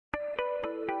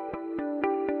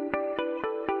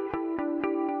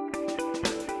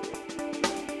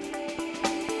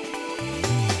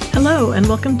Hello, and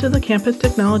welcome to the Campus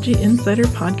Technology Insider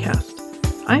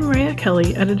Podcast. I'm Rhea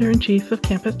Kelly, Editor-in-Chief of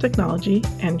Campus Technology,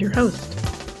 and your host.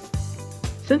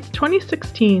 Since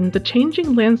 2016, the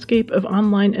Changing Landscape of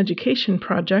Online Education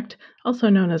project, also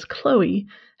known as CLOE,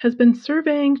 has been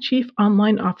surveying chief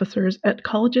online officers at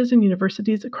colleges and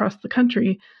universities across the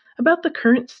country about the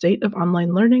current state of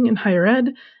online learning in higher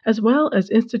ed, as well as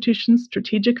institutions'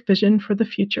 strategic vision for the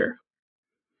future.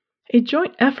 A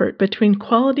joint effort between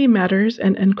Quality Matters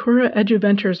and Encoura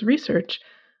Eduventures research,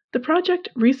 the project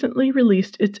recently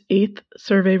released its 8th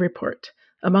survey report.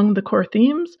 Among the core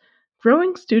themes,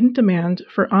 growing student demand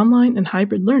for online and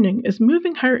hybrid learning is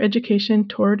moving higher education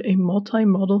toward a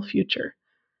multi-modal future.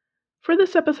 For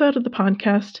this episode of the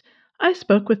podcast, I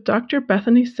spoke with Dr.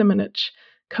 Bethany Simunich,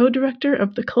 co-director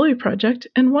of the CLOE project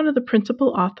and one of the principal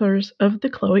authors of the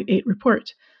CLOE 8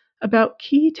 report, about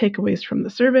key takeaways from the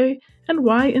survey and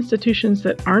why institutions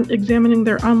that aren't examining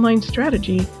their online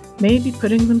strategy may be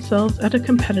putting themselves at a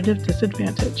competitive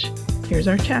disadvantage. Here's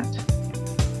our chat.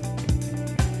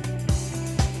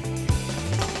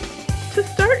 To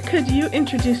start, could you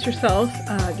introduce yourself,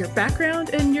 your background,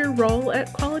 and your role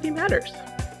at Quality Matters?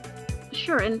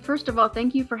 Sure, and first of all,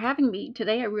 thank you for having me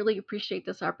today. I really appreciate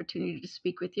this opportunity to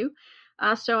speak with you.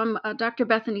 So I'm Dr.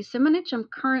 Bethany Simunich. I'm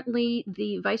currently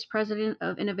the Vice President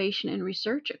of Innovation and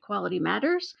Research at Quality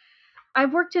Matters.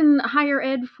 I've worked in higher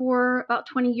ed for about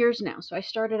 20 years now. So I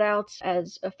started out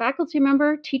as a faculty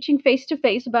member, teaching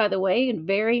face-to-face, by the way, and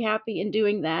very happy in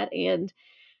doing that. And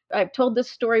I've told this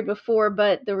story before,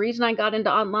 but the reason I got into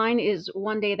online is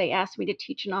one day they asked me to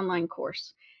teach an online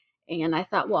course. And I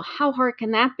thought, well, how hard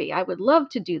can that be? I would love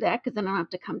to do that because then I don't have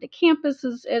to come to campus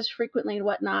as frequently and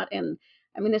whatnot. And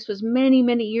I mean, this was many,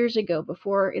 many years ago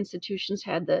before institutions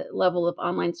had the level of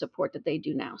online support that they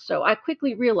do now. So I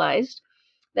quickly realized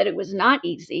that it was not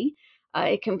easy.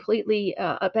 It completely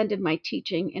upended my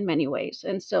teaching in many ways.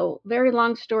 And so very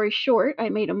long story short, I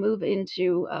made a move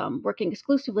into working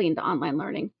exclusively into online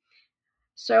learning.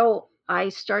 So I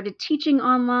started teaching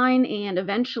online and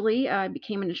eventually I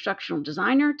became an instructional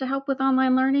designer to help with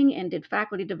online learning and did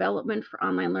faculty development for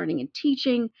online learning and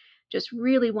teaching, just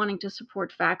really wanting to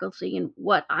support faculty. And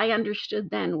what I understood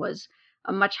then was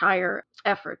a much higher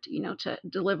effort, to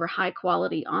deliver high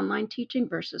quality online teaching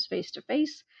versus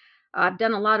face-to-face. I've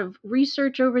done a lot of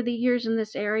research over the years in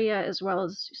this area, as well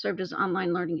as served as an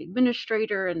online learning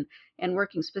administrator and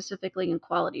working specifically in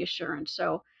quality assurance.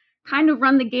 So kind of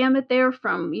run the gamut there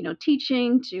from,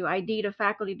 teaching to ID to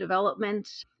faculty development.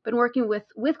 Been working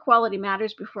with Quality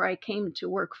Matters before I came to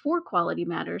work for Quality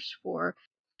Matters for a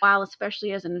while,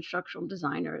 especially as an instructional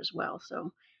designer as well.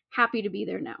 So happy to be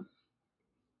there now.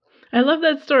 I love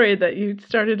that story that you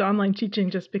started online teaching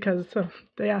just because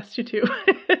they asked you to.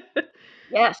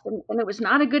 Yes, and it was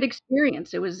not a good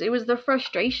experience. It was the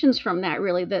frustrations from that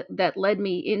really that led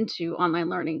me into online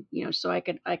learning, so I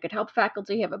could help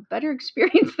faculty have a better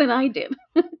experience than I did.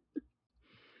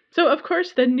 So, of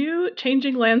course, the new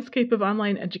Changing Landscape of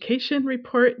Online Education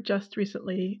report just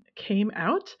recently came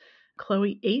out,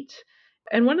 CLOE 8,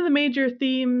 and one of the major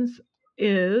themes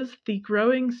is the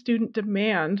growing student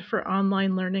demand for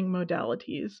online learning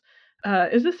modalities.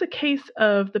 Is this a case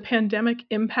of the pandemic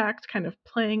impact kind of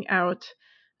playing out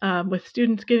with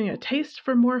students getting a taste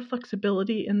for more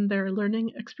flexibility in their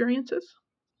learning experiences?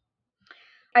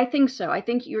 I think so. I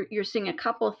think you're seeing a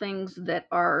couple of things that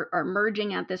are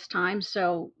merging at this time.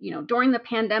 So, during the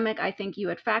pandemic, I think you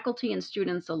had faculty and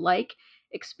students alike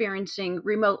experiencing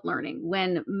remote learning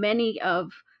when many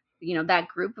of, that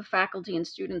group of faculty and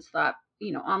students thought,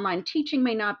 online teaching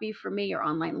may not be for me or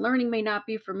online learning may not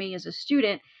be for me as a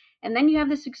student. And then you have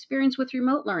this experience with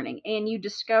remote learning and you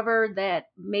discover that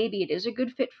maybe it is a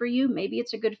good fit for you. Maybe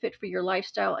it's a good fit for your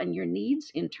lifestyle and your needs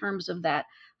in terms of that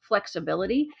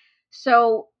flexibility.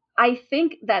 So I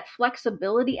think that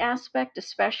flexibility aspect,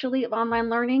 especially of online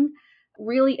learning,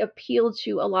 really appealed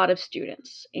to a lot of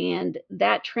students. And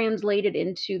that translated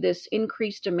into this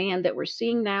increased demand that we're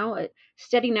seeing now,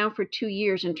 steady now for 2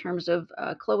 years in terms of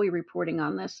CLOE reporting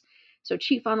on this. So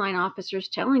chief online officers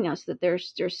telling us that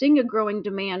they're seeing a growing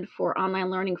demand for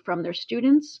online learning from their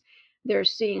students. They're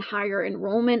seeing higher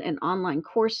enrollment in online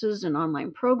courses and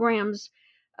online programs.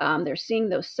 They're seeing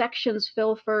those sections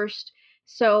fill first.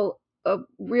 So a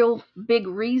real big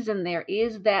reason there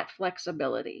is that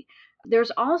flexibility.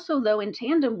 There's also, though, in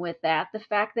tandem with that, the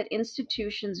fact that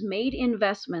institutions made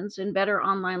investments in better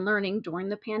online learning during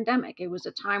the pandemic. It was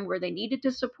a time where they needed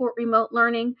to support remote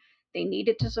learning. They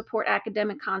needed to support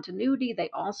academic continuity.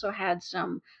 They also had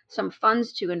some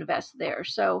funds to invest there.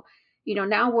 So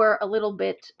Now we're a little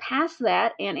bit past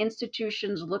that, and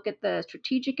institutions look at the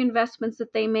strategic investments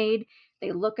that they made.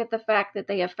 They look at the fact that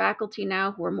they have faculty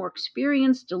now who are more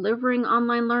experienced delivering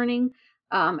online learning.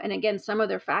 And again, some of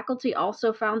their faculty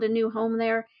also found a new home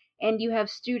there. And you have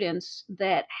students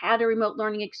that had a remote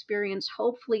learning experience.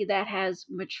 Hopefully, that has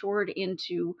matured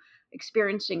into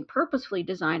experiencing purposefully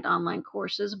designed online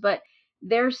courses, but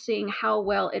they're seeing how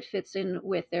well it fits in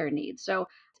with their needs. So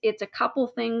it's a couple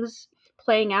things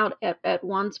playing out at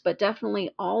once, but definitely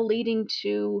all leading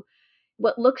to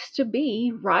what looks to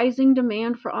be rising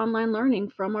demand for online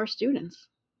learning from our students.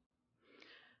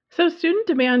 So student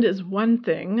demand is one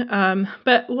thing,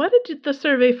 but what did the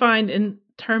survey find in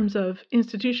terms of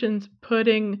institutions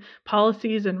putting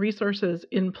policies and resources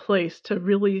in place to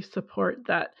really support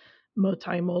that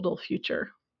multimodal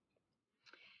future?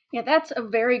 Yeah, that's a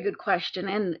very good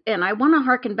question. And I want to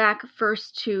harken back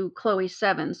first to Chloe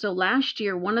 7. So last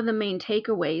year, one of the main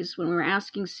takeaways when we were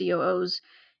asking COOs,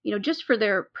 just for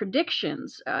their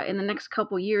predictions in the next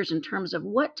couple years in terms of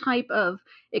what type of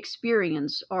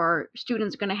experience are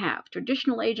students going to have,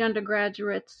 traditional age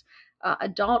undergraduates,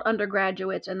 adult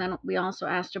undergraduates, and then we also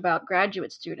asked about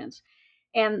graduate students.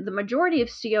 And the majority of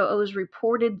COOs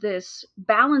reported this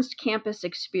balanced campus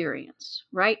experience,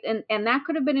 right? And that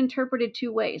could have been interpreted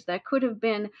two ways. That could have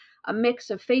been a mix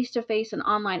of face-to-face and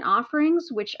online offerings,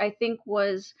 which I think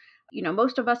was,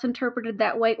 most of us interpreted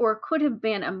that way, or it could have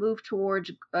been a move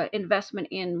towards investment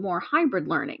in more hybrid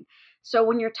learning. So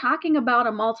when you're talking about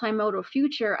a multimodal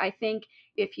future, I think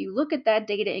if you look at that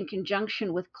data in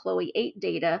conjunction with Chloe 8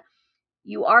 data,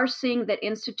 you are seeing that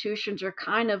institutions are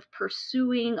kind of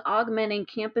pursuing augmenting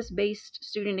campus-based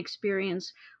student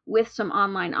experience with some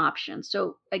online options.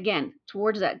 So again,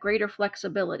 towards that greater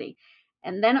flexibility.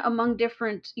 And then among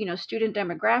different, student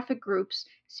demographic groups,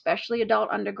 especially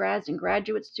adult undergrads and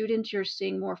graduate students, you're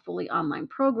seeing more fully online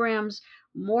programs,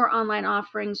 more online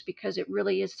offerings, because it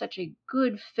really is such a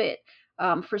good fit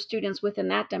for students within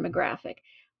that demographic.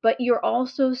 But you're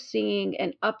also seeing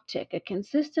an uptick, a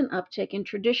consistent uptick in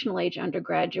traditional age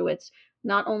undergraduates,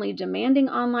 not only demanding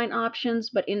online options,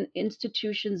 but in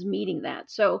institutions meeting that.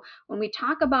 So when we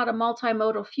talk about a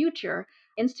multimodal future,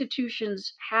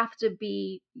 institutions have to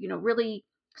be, really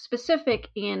specific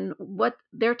in what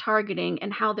they're targeting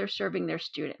and how they're serving their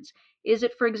students. Is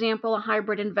it, for example, a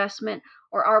hybrid investment,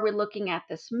 or are we looking at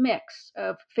this mix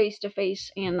of face-to-face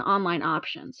and online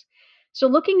options? So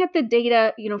looking at the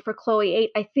data, for Chloe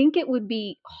 8, I think it would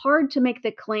be hard to make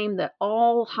the claim that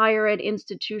all higher ed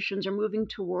institutions are moving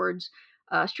towards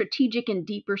strategic and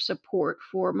deeper support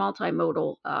for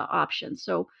multimodal options.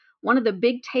 So one of the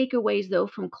big takeaways, though,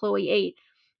 from Chloe 8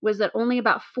 was that only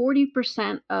about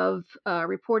 40% of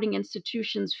reporting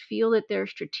institutions feel that their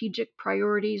strategic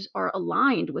priorities are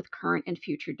aligned with current and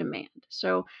future demand.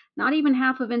 So not even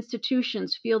half of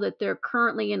institutions feel that they're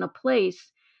currently in a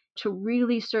place to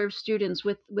really serve students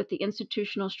with the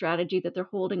institutional strategy that they're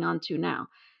holding on to now.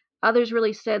 Others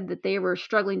really said that they were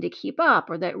struggling to keep up,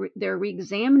 or that they're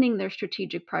re-examining their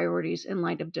strategic priorities in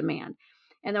light of demand.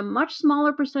 And a much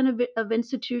smaller percent of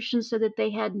institutions said that they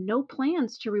had no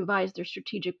plans to revise their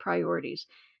strategic priorities.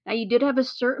 Now, you did have a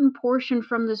certain portion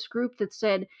from this group that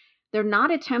said they're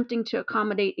not attempting to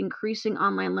accommodate increasing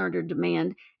online learner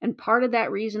demand. And part of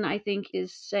that reason, I think,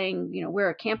 is saying, we're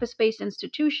a campus-based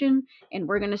institution and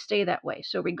we're going to stay that way.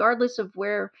 So regardless of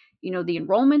where, the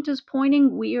enrollment is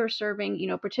pointing, we are serving,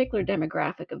 a particular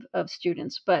demographic of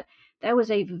students. But that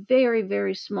was a very,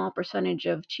 very small percentage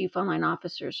of chief online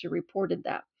officers who reported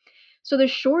that. So the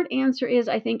short answer is,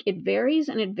 I think it varies,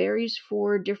 and it varies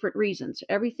for different reasons.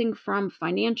 Everything from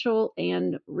financial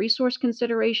and resource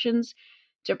considerations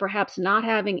to perhaps not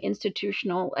having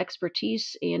institutional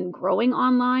expertise in growing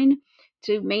online,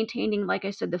 to maintaining, like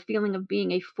I said, the feeling of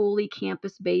being a fully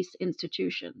campus-based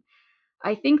institution.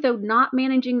 I think, though, not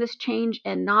managing this change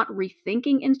and not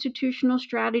rethinking institutional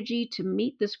strategy to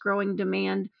meet this growing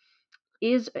demand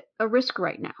is a risk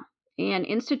right now. And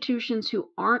institutions who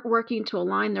aren't working to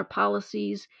align their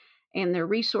policies and their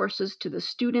resources to the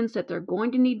students that they're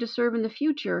going to need to serve in the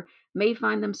future may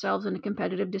find themselves in a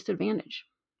competitive disadvantage.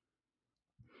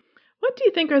 What do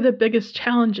you think are the biggest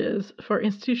challenges for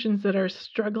institutions that are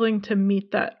struggling to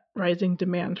meet that rising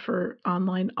demand for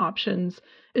online options?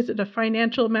 Is it a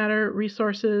financial matter,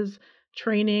 resources,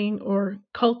 training, or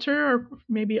culture, or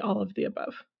maybe all of the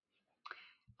above?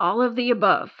 All of the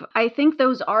above. I think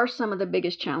those are some of the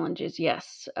biggest challenges,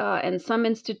 yes. And some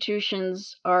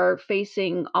institutions are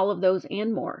facing all of those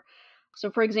and more. So,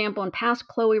 for example, in past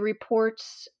Chloe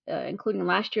reports, including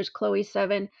last year's Chloe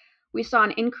 7, we saw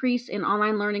an increase in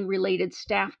online learning related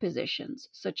staff positions,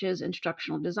 such as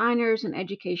instructional designers and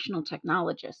educational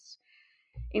technologists.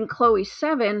 In Chloe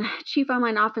 7, chief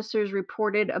online officers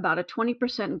reported about a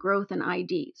 20% growth in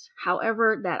IDs.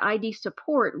 However, that ID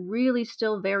support really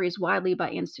still varies widely by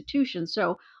institution.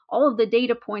 So all of the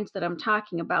data points that I'm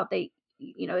talking about,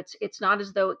 it's not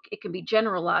as though it can be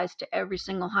generalized to every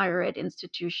single higher ed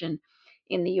institution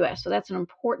in the US. So that's an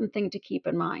important thing to keep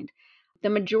in mind. The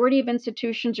majority of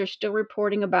institutions are still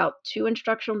reporting about 2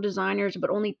 instructional designers, but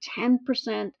only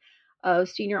 10% of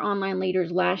senior online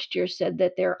leaders last year said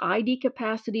that their ID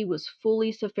capacity was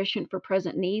fully sufficient for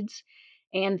present needs,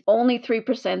 and only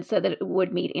 3% said that it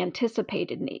would meet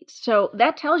anticipated needs. So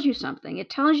that tells you something. It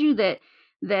tells you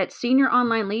that senior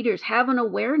online leaders have an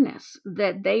awareness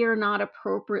that they are not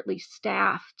appropriately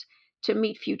staffed to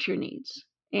meet future needs.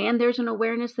 And there's an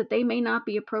awareness that they may not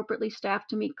be appropriately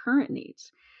staffed to meet current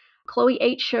needs. Chloe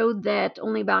 8 showed that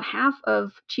only about half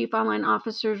of chief online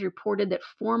officers reported that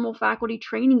formal faculty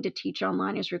training to teach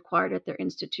online is required at their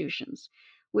institutions,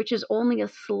 which is only a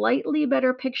slightly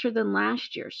better picture than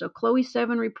last year. So Chloe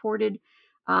 7 reported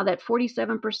that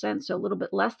 47%, so a little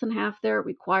bit less than half there,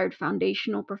 required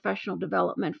foundational professional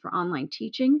development for online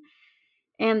teaching.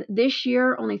 And this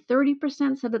year, only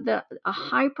 30% said that a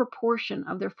high proportion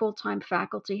of their full-time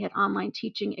faculty had online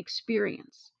teaching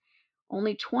experience.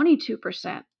 Only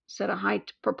 22% said a high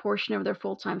proportion of their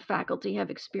full-time faculty have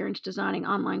experience designing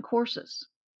online courses.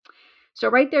 So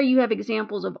right there you have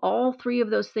examples of all 3 of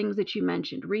those things that you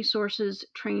mentioned: resources,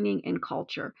 training, and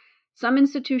culture. Some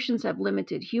institutions have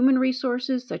limited human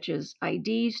resources, such as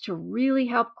IDs, to really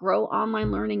help grow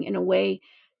online learning in a way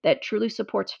that truly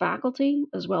supports faculty,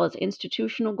 as well as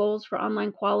institutional goals for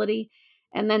online quality.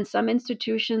 And then some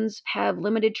institutions have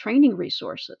limited training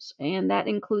resources, and that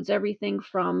includes everything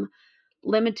from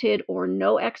limited or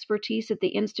no expertise at the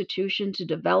institution to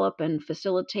develop and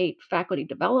facilitate faculty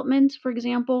development, for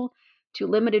example, to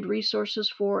limited resources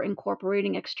for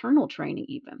incorporating external training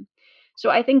even.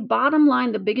 So I think bottom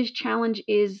line, the biggest challenge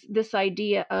is this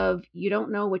idea of you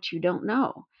don't know what you don't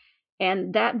know.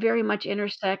 And that very much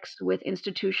intersects with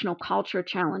institutional culture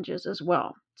challenges as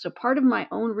well. So, part of my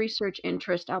own research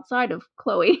interest outside of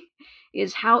Chloe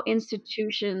is how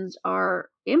institutions are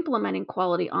implementing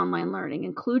quality online learning,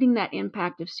 including that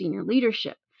impact of senior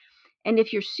leadership. And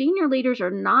if your senior leaders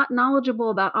are not knowledgeable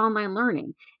about online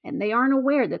learning and they aren't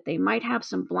aware that they might have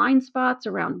some blind spots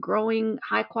around growing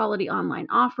high quality online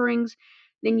offerings,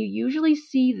 then you usually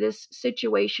see this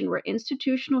situation where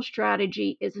institutional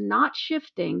strategy is not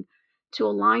shifting to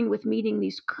align with meeting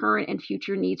these current and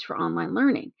future needs for online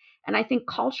learning. And I think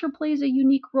culture plays a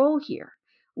unique role here.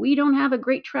 We don't have a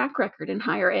great track record in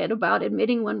higher ed about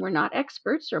admitting when we're not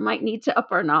experts or might need to up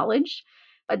our knowledge.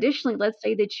 Additionally, let's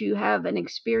say that you have an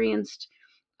experienced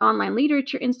online leader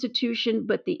at your institution,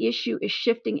 but the issue is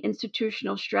shifting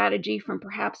institutional strategy from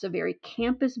perhaps a very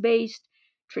campus-based,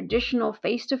 traditional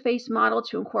face-to-face model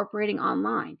to incorporating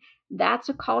online. That's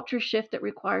a culture shift that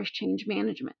requires change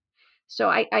management. So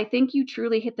I think you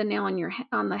truly hit the nail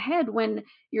on the head when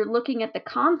you're looking at the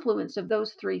confluence of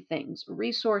those 3 things: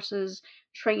 resources,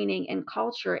 training, and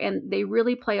culture, and they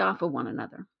really play off of one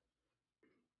another.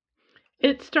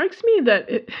 It strikes me that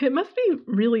it must be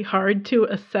really hard to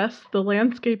assess the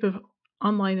landscape of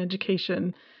online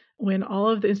education when all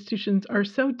of the institutions are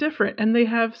so different and they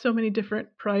have so many different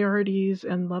priorities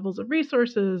and levels of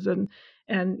resources, and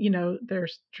their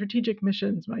strategic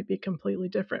missions might be completely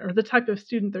different, or the type of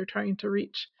student they're trying to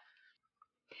reach.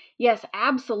 Yes,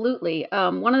 absolutely.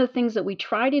 One of the things that we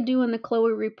try to do in the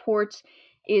Chloe reports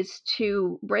is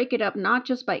to break it up not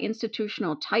just by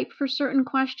institutional type for certain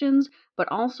questions, but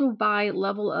also by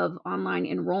level of online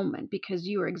enrollment, because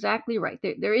you are exactly right.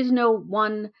 There is no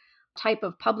one type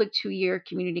of public 2-year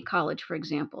community college, for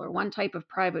example, or one type of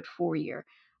private 4-year.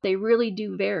 They really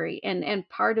do vary. And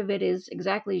part of it is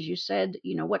exactly as you said,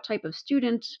 what type of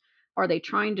students are they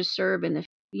trying to serve in the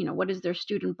what is their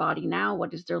student body now?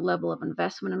 What is their level of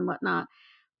investment and whatnot?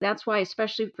 That's why,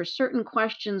 especially for certain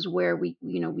questions where we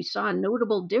saw a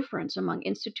notable difference among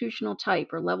institutional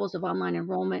type or levels of online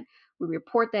enrollment, we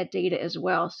report that data as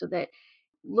well, so that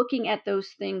looking at those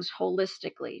things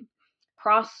holistically,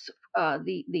 across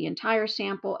the entire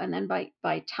sample, and then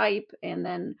by type, and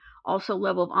then also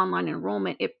level of online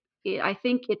enrollment, I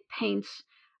think it paints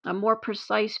a more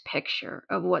precise picture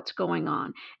of what's going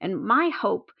on. And my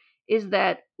hope is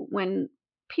that when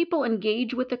people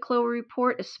engage with the Chloe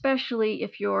report, especially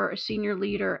if you're a senior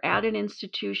leader at an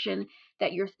institution,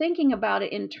 that you're thinking about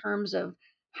it in terms of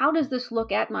how does this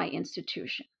look at my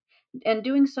institution? And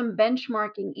doing some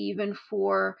benchmarking even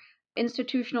for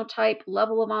institutional type,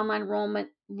 level of online enrollment,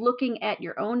 looking at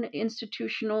your own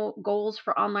institutional goals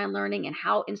for online learning and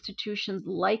how institutions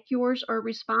like yours are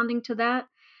responding to that.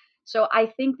 So I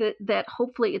think that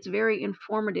hopefully it's very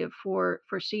informative for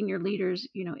senior leaders,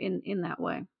 in that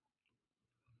way.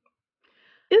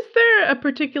 Is there a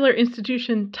particular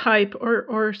institution type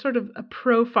or sort of a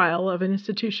profile of an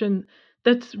institution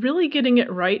that's really getting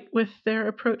it right with their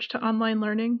approach to online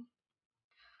learning?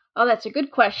 Oh, that's a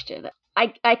good question.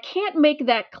 I can't make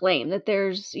that claim that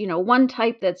there's, one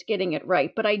type that's getting it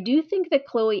right, but I do think that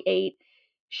Chloe 8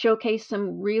 showcased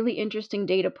some really interesting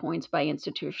data points by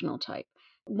institutional type.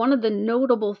 One of the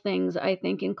notable things I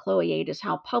think in Chloe 8 is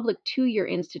how public two-year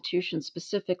institutions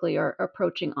specifically are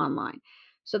approaching online.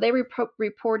 So they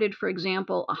reported, for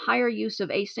example, a higher use of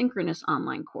asynchronous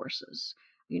online courses.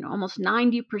 Almost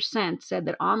 90% said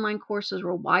that online courses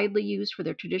were widely used for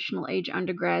their traditional age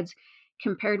undergrads,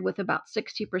 compared with about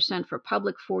 60% for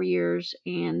public 4 years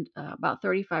and about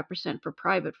 35% for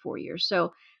private 4 years.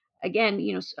 So, again,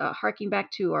 harking back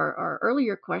to our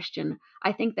earlier question,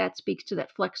 I think that speaks to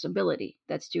that flexibility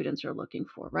that students are looking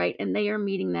for, right? And they are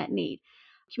meeting that need.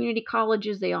 Community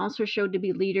colleges, they also showed to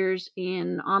be leaders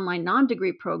in online non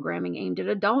degree programming aimed at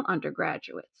adult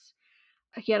undergraduates.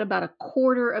 He had about a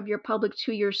quarter of your public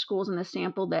two-year schools in the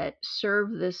sample that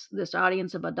serve this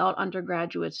audience of adult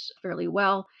undergraduates fairly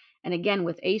well. And again,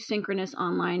 with asynchronous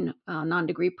online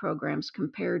non-degree programs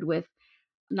compared with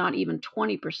not even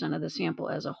 20% of the sample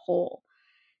as a whole.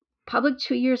 Public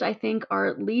two-years, I think,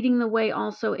 are leading the way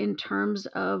also in terms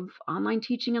of online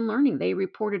teaching and learning. They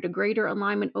reported a greater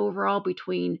alignment overall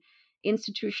between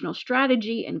institutional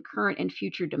strategy and current and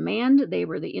future demand. They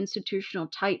were the institutional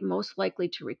type most likely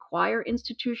to require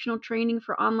institutional training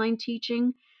for online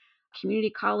teaching. Community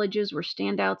colleges were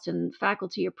standouts and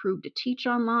faculty approved to teach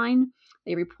online.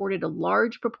 They reported a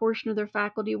large proportion of their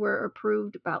faculty were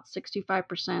approved, about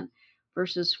 65%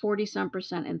 versus 40 some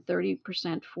percent and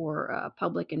 30% for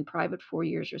public and private 4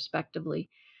 years, respectively.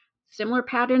 Similar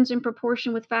patterns in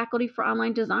proportion with faculty for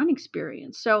online design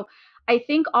experience. So I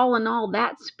think all in all,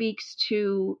 that speaks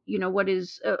to, what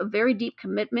is a very deep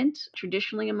commitment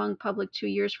traditionally among public 2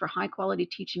 years for high quality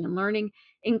teaching and learning,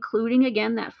 including,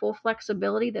 again, that full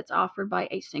flexibility that's offered by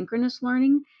asynchronous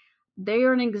learning. They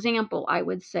are an example, I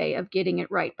would say, of getting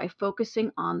it right by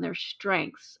focusing on their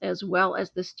strengths as well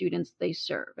as the students they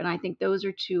serve. And I think those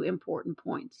are two important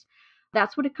points.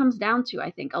 That's what it comes down to,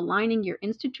 I think, aligning your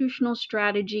institutional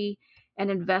strategy and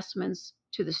investments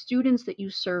to the students that you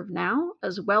serve now,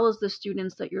 as well as the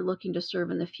students that you're looking to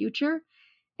serve in the future,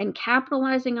 and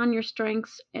capitalizing on your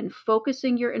strengths and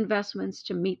focusing your investments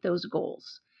to meet those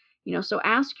goals. So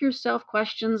ask yourself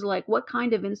questions like, what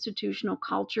kind of institutional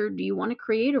culture do you want to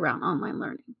create around online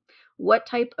learning? What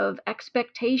type of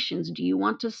expectations do you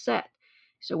want to set?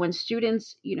 So when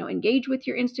students, engage with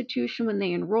your institution, when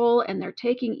they enroll and they're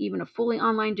taking even a fully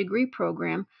online degree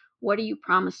program, what are you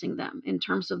promising them in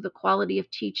terms of the quality of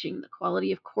teaching, the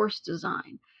quality of course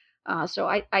design? So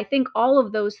I think all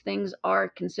of those things are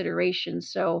considerations.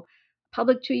 So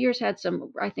public 2 years had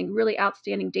some, I think, really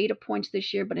outstanding data points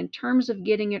this year. But in terms of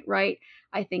getting it right,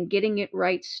 I think getting it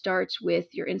right starts with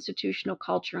your institutional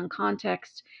culture and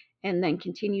context, and then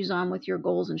continues on with your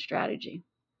goals and strategy.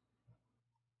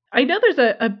 I know there's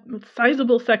a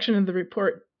sizable section of the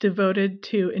report devoted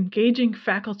to engaging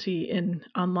faculty in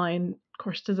online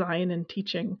course design and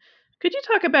teaching. Could you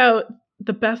talk about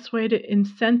the best way to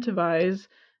incentivize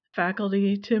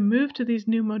faculty to move to these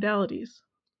new modalities?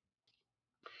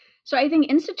 So I think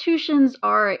institutions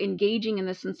are engaging in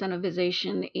this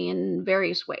incentivization in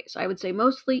various ways. I would say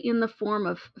mostly in the form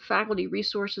of faculty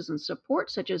resources and support,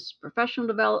 such as professional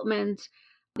development,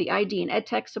 the ID and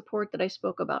EdTech support that I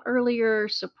spoke about earlier,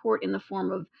 support in the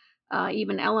form of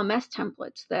even LMS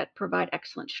templates that provide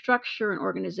excellent structure and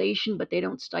organization, but they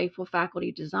don't stifle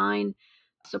faculty design,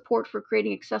 support for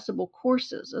creating accessible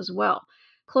courses as well.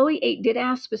 Chloe 8 did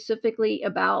ask specifically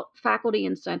about faculty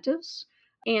incentives.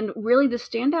 And really, the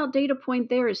standout data point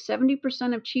there is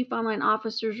 70% of chief online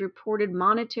officers reported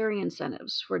monetary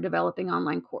incentives for developing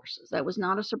online courses. That was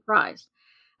not a surprise.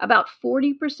 About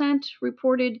 40%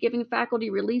 reported giving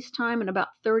faculty release time, and about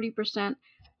 30%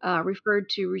 referred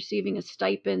to receiving a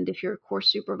stipend if you're a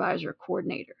course supervisor or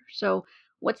coordinator. So,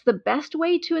 what's the best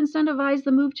way to incentivize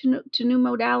the move to new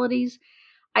modalities?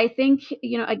 I think,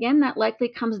 again, that likely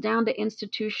comes down to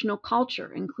institutional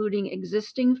culture, including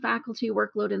existing faculty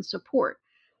workload and support.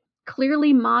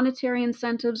 Clearly, monetary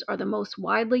incentives are the most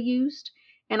widely used.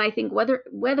 And I think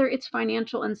whether it's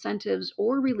financial incentives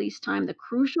or release time, the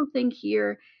crucial thing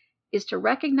here is to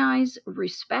recognize,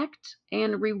 respect,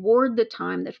 and reward the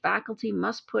time that faculty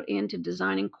must put into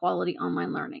designing quality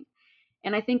online learning.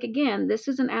 And I think, again, this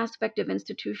is an aspect of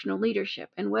institutional leadership.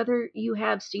 And whether you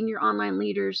have senior online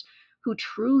leaders who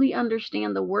truly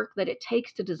understand the work that it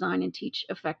takes to design and teach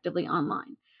effectively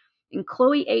online, In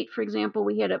Chloe 8, for example,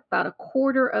 we had about a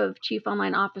quarter of chief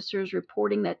online officers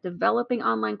reporting that developing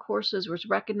online courses was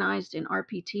recognized in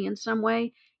RPT in some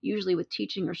way, usually with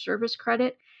teaching or service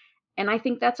credit. And I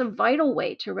think that's a vital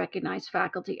way to recognize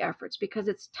faculty efforts because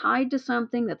it's tied to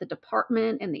something that the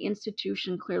department and the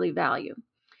institution clearly value.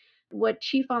 What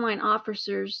chief online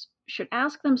officers should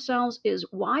ask themselves is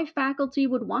why faculty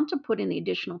would want to put in the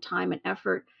additional time and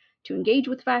effort to engage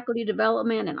with faculty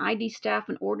development and ID staff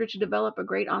in order to develop a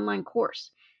great online course.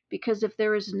 Because if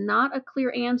there is not a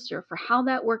clear answer for how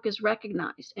that work is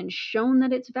recognized and shown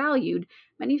that it's valued,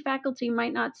 many faculty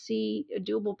might not see a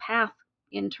doable path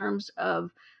in terms of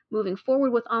moving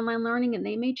forward with online learning, and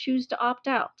they may choose to opt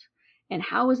out. And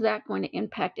how is that going to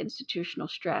impact institutional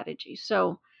strategy?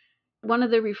 So, one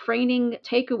of the refraining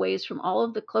takeaways from all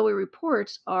of the Chloe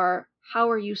reports are, how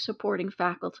are you supporting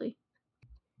faculty?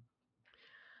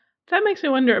 That makes me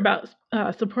wonder about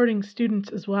supporting students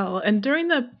as well. And during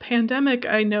the pandemic,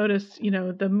 I noticed,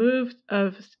 the move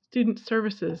of student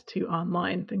services to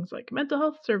online, things like mental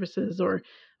health services or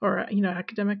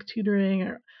academic tutoring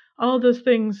or all of those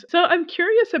things. So I'm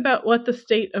curious about what the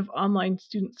state of online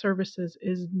student services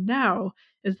is now.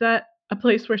 Is that a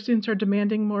place where students are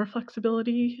demanding more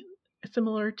flexibility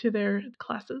similar to their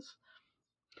classes?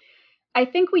 I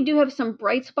think we do have some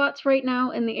bright spots right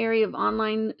now in the area of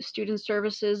online student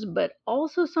services, but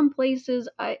also some places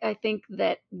I think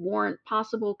that warrant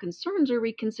possible concerns or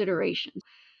reconsideration.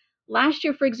 Last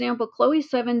year, for example, Chloe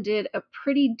 7 did a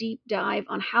pretty deep dive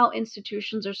on how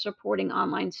institutions are supporting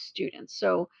online students.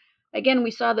 So, again,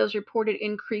 we saw those reported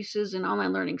increases in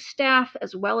online learning staff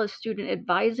as well as student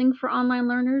advising for online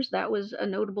learners. That was a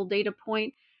notable data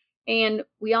point. And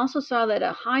we also saw that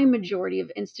a high majority of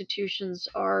institutions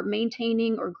are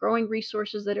maintaining or growing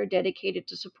resources that are dedicated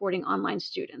to supporting online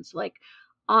students, like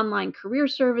online career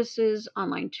services,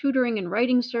 online tutoring and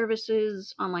writing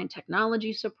services, online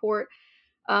technology support.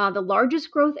 The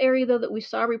largest growth area, though, that we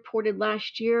saw reported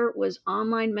last year was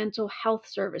online mental health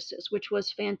services, which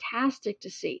was fantastic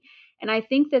to see. And I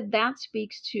think that that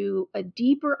speaks to a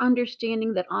deeper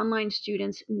understanding that online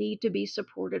students need to be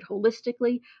supported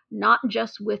holistically, not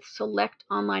just with select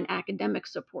online academic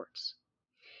supports.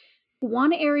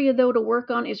 One area, though, to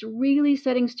work on is really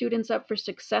setting students up for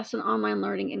success in online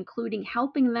learning, including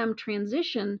helping them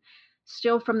transition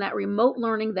still from that remote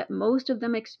learning that most of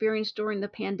them experienced during the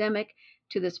pandemic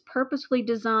to this purposefully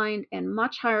designed and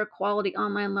much higher quality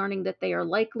online learning that they are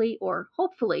likely or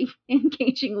hopefully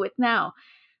engaging with now.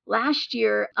 Last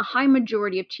year, a high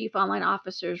majority of chief online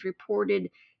officers reported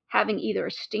having either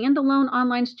a standalone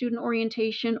online student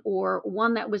orientation or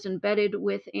one that was embedded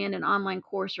within an online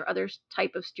course or other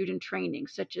type of student training,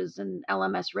 such as an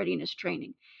LMS readiness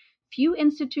training. Few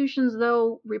institutions,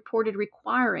 though, reported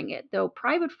requiring it, though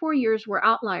private 4 years were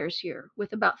outliers here,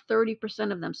 with about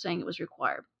 30% of them saying it was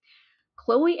required.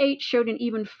 Chloe 8 showed an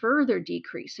even further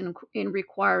decrease in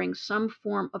requiring some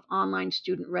form of online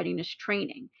student readiness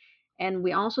training. And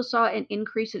we also saw an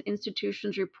increase in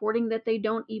institutions reporting that they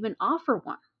don't even offer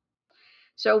one.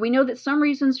 So we know that some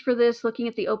reasons for this, looking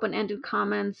at the open-ended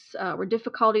comments, were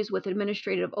difficulties with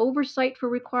administrative oversight for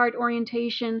required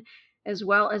orientation, as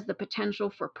well as the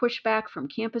potential for pushback from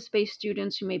campus-based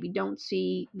students who maybe don't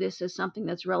see this as something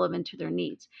that's relevant to their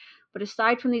needs. But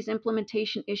aside from these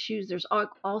implementation issues, there's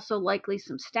also likely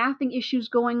some staffing issues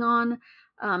going on,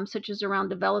 such as around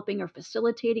developing or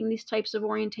facilitating these types of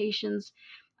orientations.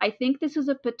 I think this is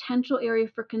a potential area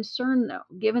for concern, though,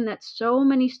 given that so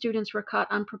many students were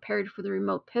caught unprepared for the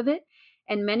remote pivot,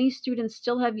 and many students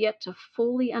still have yet to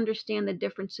fully understand the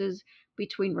differences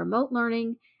between remote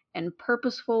learning and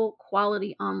purposeful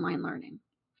quality online learning.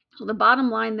 So the bottom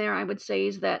line there, I would say,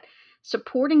 is that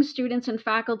supporting students and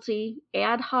faculty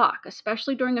ad hoc,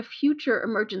 especially during a future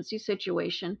emergency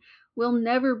situation, will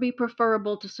never be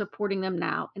preferable to supporting them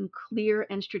now in clear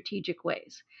and strategic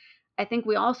ways. I think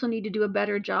we also need to do a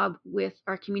better job with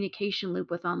our communication loop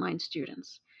with online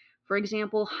students. For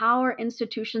example, how are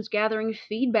institutions gathering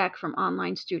feedback from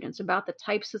online students about the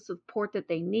types of support that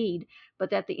they need, but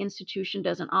that the institution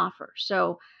doesn't offer?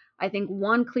 So I think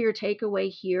one clear takeaway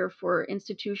here for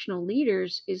institutional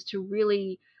leaders is to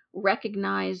really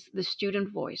recognize the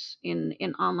student voice in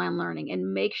online learning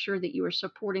and make sure that you are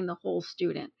supporting the whole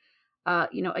student.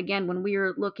 Again, when we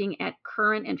are looking at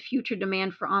current and future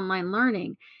demand for online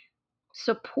learning,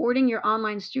 supporting your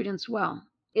online students well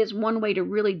is one way to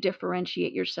really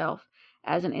differentiate yourself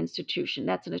as an institution.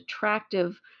 That's an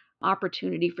attractive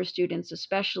opportunity for students,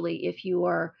 especially if you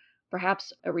are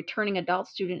perhaps a returning adult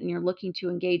student and you're looking to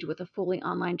engage with a fully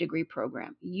online degree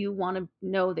program. You want to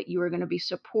know that you are going to be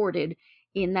supported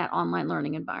in that online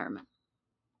learning environment.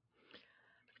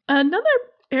 Another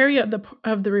area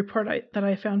of the report that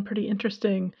I found pretty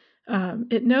interesting.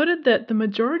 It noted that the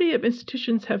majority of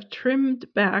institutions have trimmed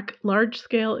back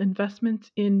large-scale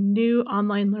investments in new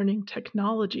online learning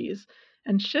technologies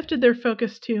and shifted their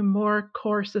focus to more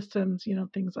core systems,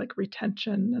 things like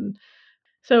retention. And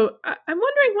so I'm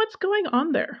wondering what's going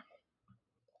on there.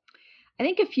 I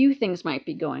think a few things might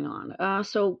be going on.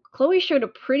 So Chloe showed a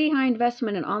pretty high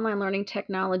investment in online learning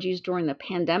technologies during the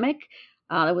pandemic.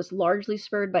 That was largely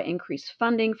spurred by increased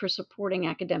funding for supporting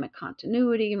academic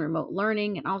continuity and remote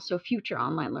learning and also future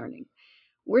online learning.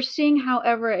 We're seeing,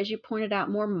 however, as you pointed out,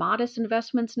 more modest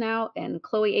investments now, and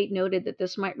Chloe 8 noted that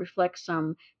this might reflect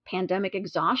some pandemic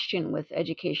exhaustion with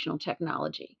educational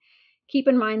technology. Keep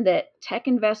in mind that tech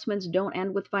investments don't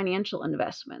end with financial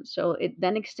investments, so it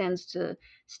then extends to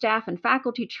staff and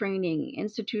faculty training,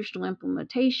 institutional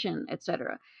implementation,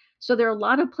 etc. So there are a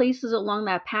lot of places along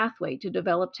that pathway to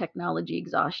develop technology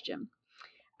exhaustion.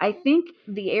 I think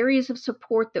the areas of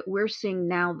support that we're seeing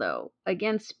now, though,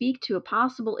 again, speak to a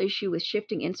possible issue with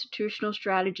shifting institutional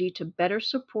strategy to better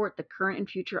support the current and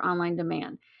future online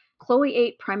demand. Chloe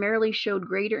 8 primarily showed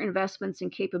greater investments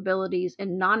in capabilities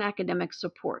and non academic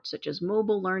support, such as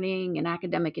mobile learning and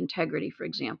academic integrity, for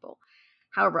example.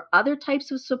 However, other types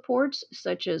of supports,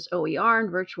 such as OER and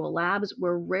virtual labs,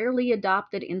 were rarely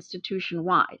adopted institution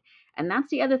wide. And that's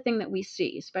the other thing that we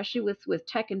see, especially with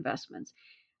tech investments.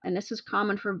 And this is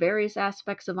common for various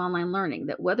aspects of online learning,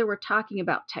 that whether we're talking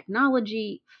about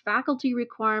technology, faculty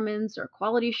requirements, or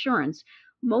quality assurance,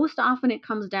 most often it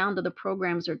comes down to the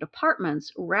programs or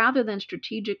departments rather than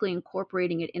strategically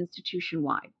incorporating it institution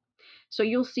wide. So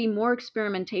you'll see more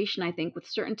experimentation, I think, with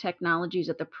certain technologies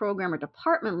at the program or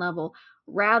department level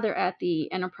rather at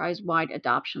the enterprise wide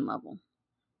adoption level.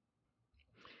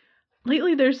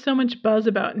 Lately, there's so much buzz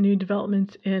about new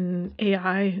developments in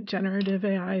AI, generative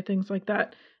AI, things like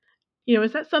that.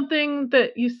 Is that something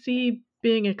that you see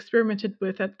being experimented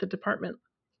with at the department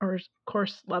or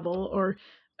course level, or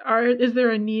is there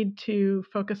a need to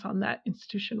focus on that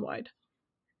institution wide?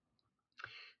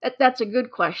 That's a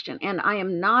good question. And I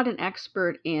am not an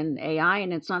expert in AI,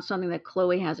 and it's not something that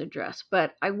Chloe has addressed.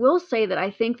 But I will say that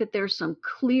I think that there's some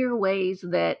clear ways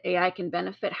that AI can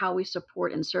benefit how we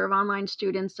support and serve online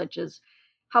students, such as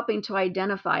helping to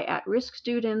identify at risk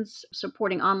students,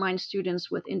 supporting online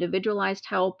students with individualized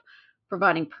help,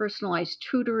 providing personalized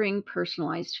tutoring,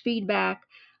 personalized feedback,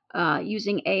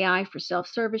 using AI for self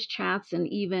service chats, and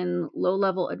even low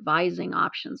level advising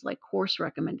options like course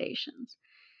recommendations.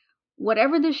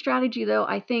 Whatever the strategy, though,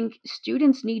 I think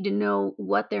students need to know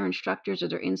what their instructors or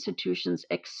their institutions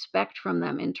expect from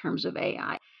them in terms of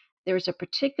AI. There's a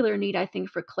particular need, I think,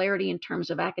 for clarity in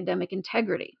terms of academic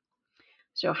integrity.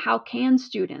 So, how can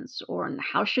students or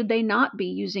how should they not be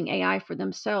using AI for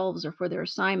themselves or for their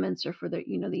assignments or for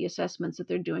the assessments that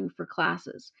they're doing for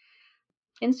classes?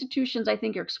 Institutions, I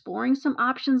think, are exploring some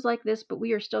options like this, but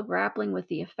we are still grappling with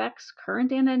the effects,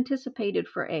 current and anticipated,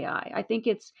 for AI. I think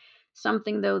it's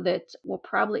something, though, that we'll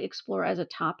probably explore as a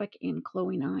topic in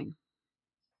Chloe 9.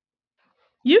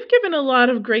 You've given a lot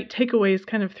of great takeaways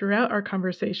kind of throughout our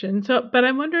conversation. But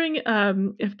I'm wondering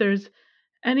if there's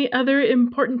any other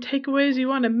important takeaways you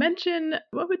want to mention.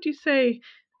 What would you say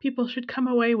people should come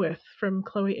away with from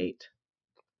Chloe 8?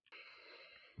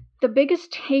 The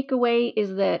biggest takeaway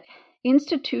is that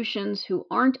institutions who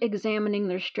aren't examining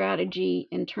their strategy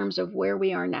in terms of where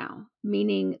we are now,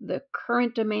 meaning the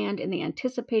current demand and the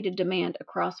anticipated demand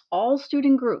across all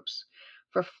student groups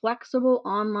for flexible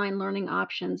online learning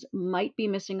options, might be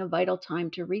missing a vital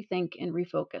time to rethink and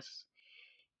refocus.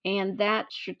 And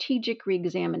that strategic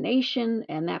reexamination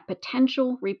and that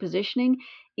potential repositioning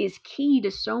is key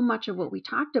to so much of what we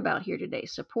talked about here today,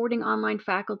 supporting online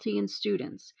faculty and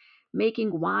students,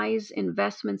 making wise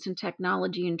investments in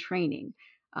technology and training,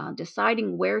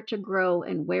 deciding where to grow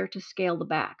and where to scale the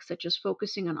back, such as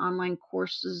focusing on online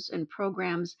courses and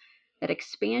programs that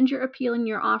expand your appeal in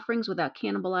your offerings without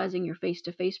cannibalizing your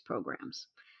face-to-face programs.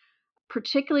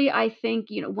 Particularly, I think,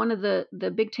 one of the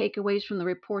big takeaways from the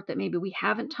report that maybe we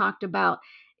haven't talked about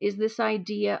is this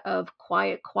idea of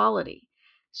quiet quality.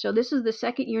 So this is the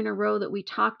second year in a row that we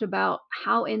talked about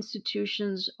how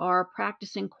institutions are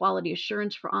practicing quality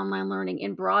assurance for online learning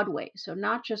in broad ways. So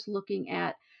not just looking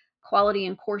at quality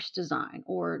in course design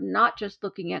or not just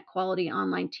looking at quality in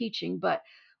online teaching, but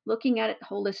looking at it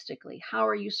holistically. How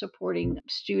are you supporting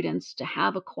students to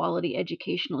have a quality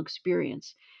educational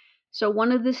experience? So,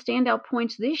 one of the standout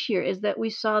points this year is that we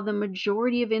saw the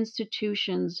majority of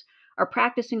institutions are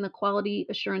practicing the quality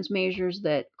assurance measures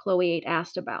that Chloe 8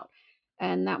 asked about.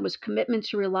 And that was commitment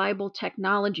to reliable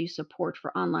technology support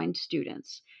for online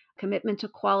students, commitment to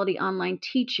quality online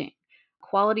teaching,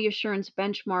 quality assurance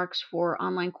benchmarks for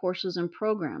online courses and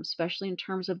programs, especially in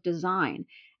terms of design,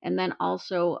 and then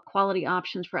also quality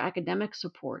options for academic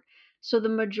support. So the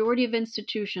majority of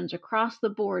institutions across the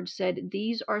board said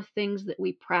these are things that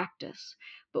we practice.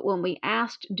 But when we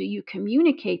asked, do you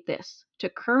communicate this to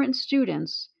current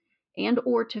students and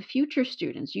or to future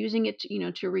students, using it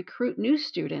to recruit new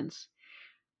students,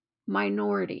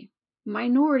 minority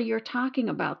are talking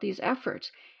about these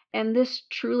efforts. And this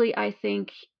truly, I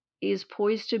think, is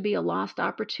poised to be a lost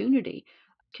opportunity.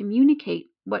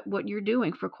 Communicate what you're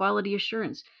doing for quality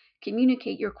assurance.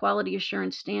 Communicate your quality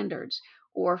assurance standards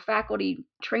or faculty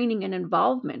training and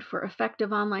involvement for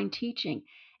effective online teaching,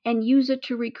 and use it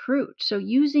to recruit. So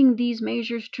using these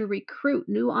measures to recruit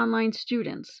new online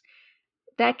students,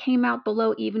 that came out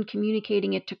below even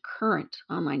communicating it to current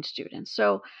online students.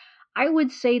 So I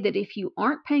would say that if you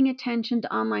aren't paying attention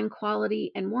to online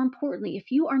quality, and more importantly,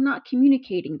 if you are not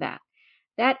communicating that,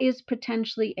 that is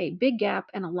potentially a big gap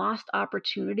and a lost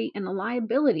opportunity and a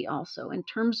liability also in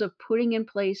terms of putting in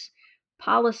place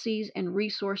policies and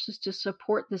resources to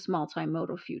support this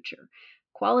multimodal future.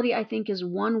 Quality, I think, is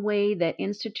one way that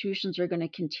institutions are going to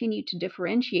continue to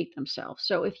differentiate themselves.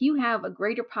 So if you have a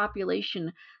greater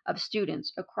population of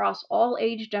students across all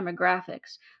age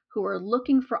demographics who are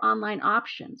looking for online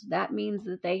options, that means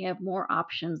that they have more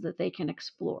options that they can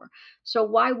explore. So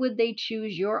why would they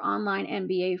choose your online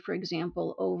MBA, for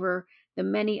example, over the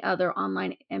many other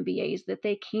online MBAs that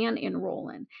they can enroll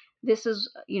in? This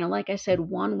is, like I said,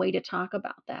 one way to talk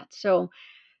about that. So,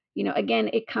 again,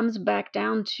 it comes back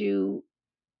down to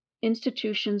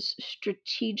institutions'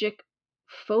 strategic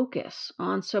focus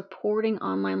on supporting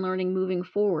online learning moving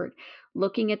forward,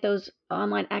 looking at those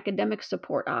online academic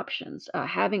support options,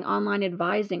 having online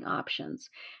advising options.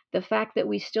 The fact that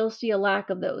we still see a lack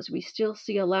of those, we still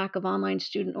see a lack of online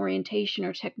student orientation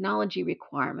or technology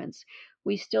requirements.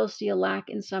 We still see a lack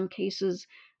in some cases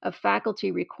of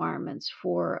faculty requirements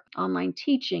for online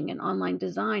teaching and online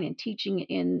design and teaching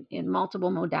in multiple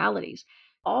modalities.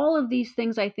 All of these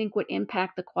things, I think, would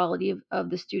impact the quality of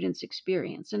the student's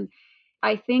experience. And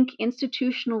I think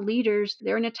institutional leaders,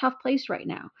 they're in a tough place right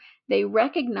now. They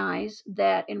recognize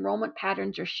that enrollment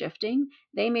patterns are shifting.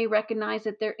 They may recognize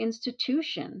that their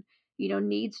institution,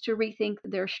 needs to rethink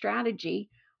their strategy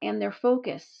and their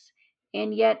focus.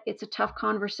 And yet it's a tough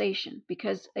conversation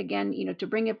because, again, to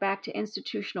bring it back to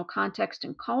institutional context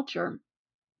and culture,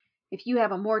 if you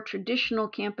have a more traditional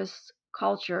campus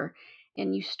culture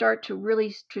and you start to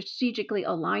really strategically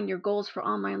align your goals for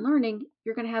online learning,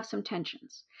 you're going to have some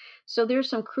tensions. So there's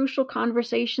some crucial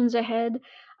conversations ahead.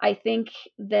 I think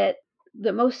that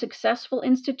the most successful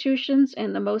institutions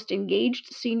and the most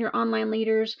engaged senior online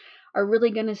leaders are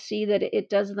really going to see that it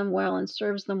does them well and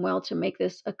serves them well to make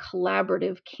this a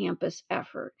collaborative campus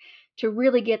effort, to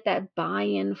really get that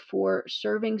buy-in for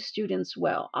serving students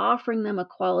well, offering them a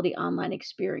quality online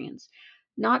experience,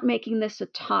 not making this a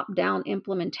top-down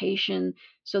implementation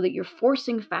so that you're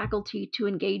forcing faculty to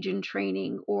engage in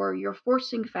training or you're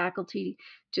forcing faculty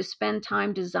to spend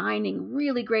time designing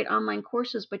really great online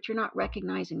courses, but you're not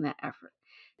recognizing that effort.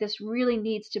 This really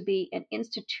needs to be an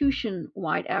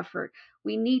institution-wide effort.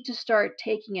 We need to start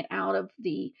taking it out of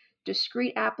the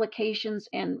discrete applications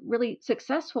and really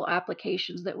successful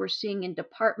applications that we're seeing in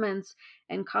departments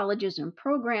and colleges and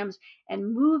programs,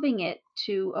 and moving it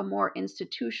to a more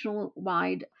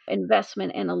institutional-wide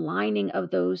investment and aligning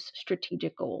of those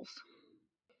strategic goals.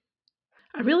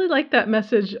 I really like that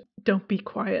message. Don't be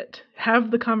quiet.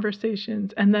 Have the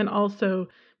conversations, and then also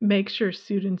make sure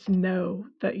students know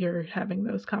that you're having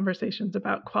those conversations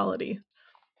about quality.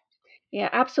 Yeah,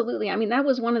 absolutely. I mean, that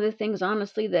was one of the things,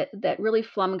 honestly, that really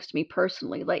flummoxed me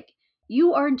personally. Like,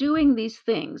 you are doing these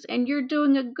things and you're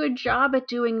doing a good job at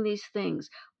doing these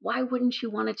things. Why wouldn't you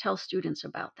want to tell students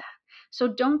about that? So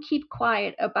don't keep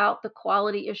quiet about the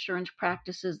quality assurance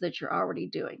practices that you're already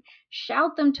doing.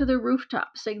 Shout them to the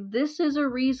rooftop. Say, this is a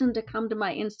reason to come to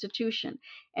my institution.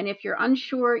 And if you're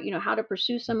unsure, how to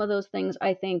pursue some of those things,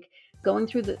 I think going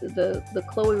through the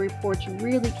Chloe reports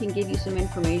really can give you some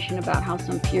information about how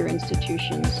some peer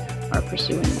institutions are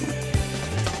pursuing them.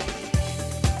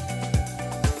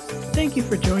 Thank you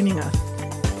for joining us.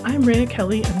 I'm Rhea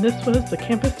Kelly, and this was the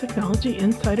Campus Technology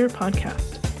Insider Podcast.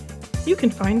 You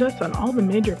can find us on all the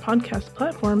major podcast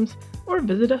platforms or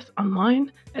visit us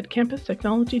online at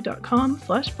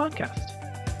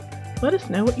campustechnology.com/podcast. Let us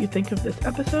know what you think of this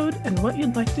episode and what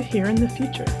you'd like to hear in the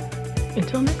future.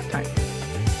 Until next time.